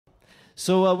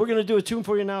So we're going to do a tune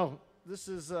for you now. This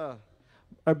is, our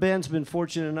band's been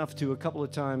fortunate enough to a couple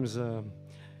of times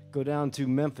go down to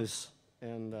Memphis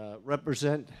and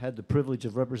had the privilege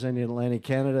of representing Atlantic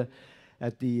Canada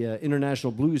at the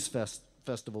International Blues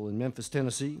Festival in Memphis,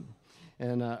 Tennessee.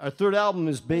 And our third album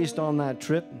is based on that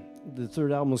trip. The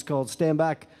third album was called Stand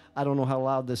Back, I Don't Know How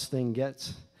Loud This Thing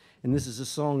Gets. And this is a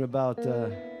song about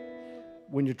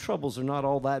when your troubles are not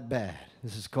all that bad.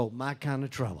 This is called My Kind of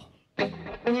Trouble.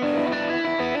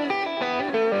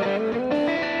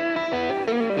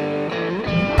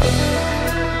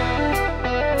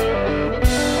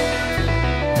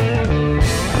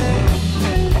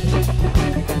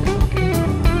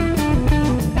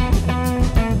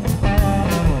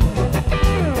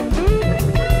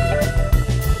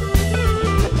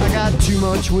 Too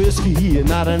much whiskey and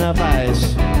not enough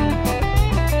ice.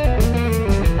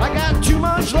 I got too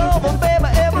much love, oh baby,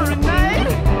 every night.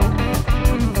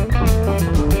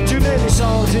 Too many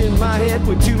songs in my head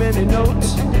with too many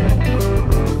notes.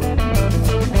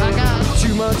 I got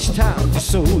too much time to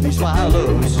sow these wild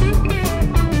oats.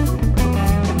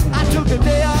 I took a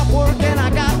day off work and I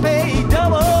got paid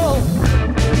double.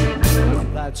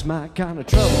 That's my kind of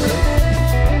trouble.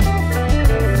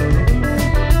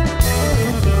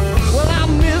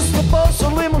 Bus, a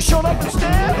limo showed up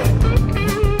instead.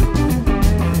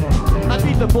 I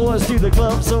beat the boys to the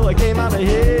club, so I came out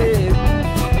ahead.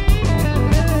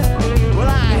 Well,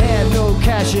 I had no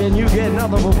cash and you get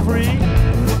nothing for free.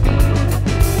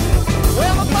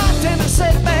 Well, the bartender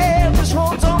said, man, this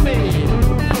one's on me.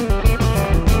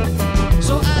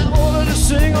 So I ordered a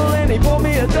single and he bought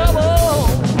me a double.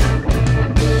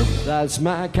 That's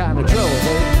my kind of trouble,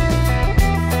 baby.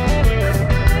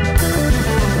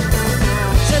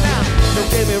 Don't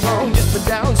get me wrong, just put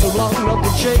down so long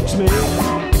nothing shakes me.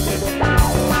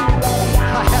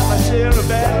 I have my share of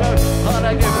bad luck, hard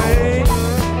I get paid.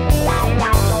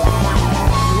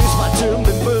 It's my turn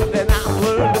to move and I've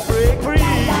learned to break free.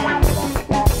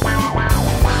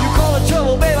 You call it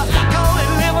trouble, baby, I call it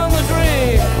living the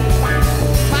dream.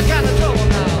 My kind of trouble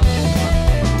now.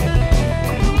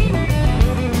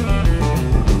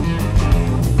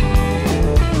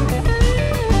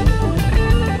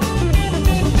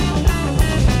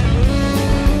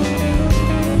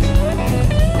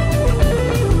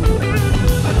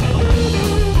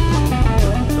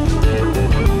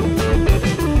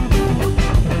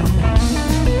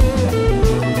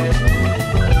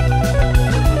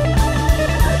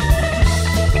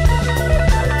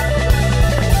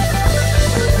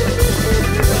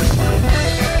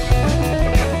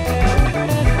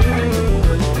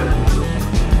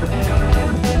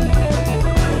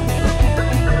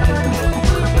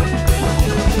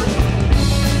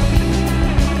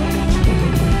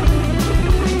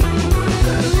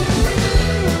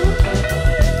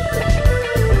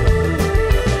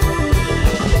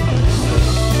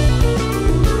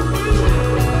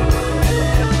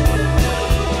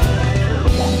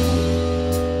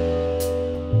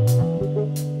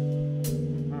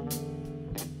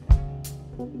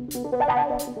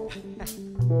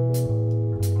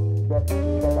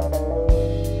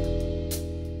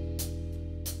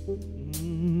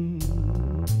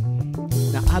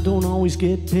 Now I don't always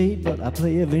get paid, but I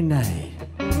play every night.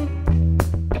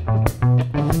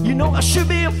 You know I should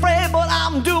be afraid, but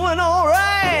I'm doing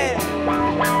alright.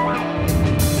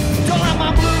 Don't let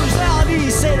my blues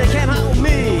melodies say they can't hold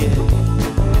me.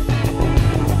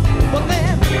 But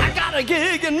then I got a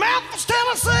gig in Memphis,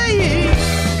 Tennessee.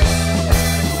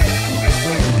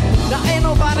 Now ain't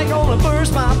nobody gonna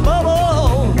burst my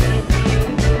bubble.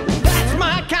 That's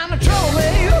my kind of trouble,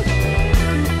 baby.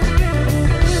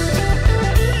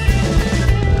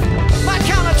 My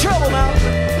kind of trouble now.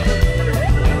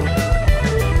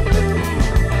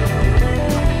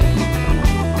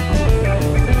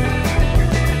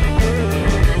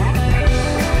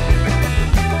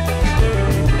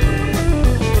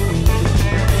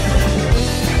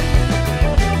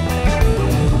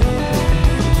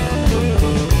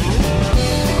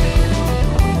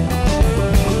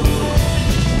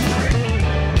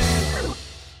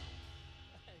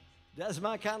 That's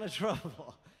my kind of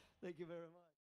trouble. Thank you very much.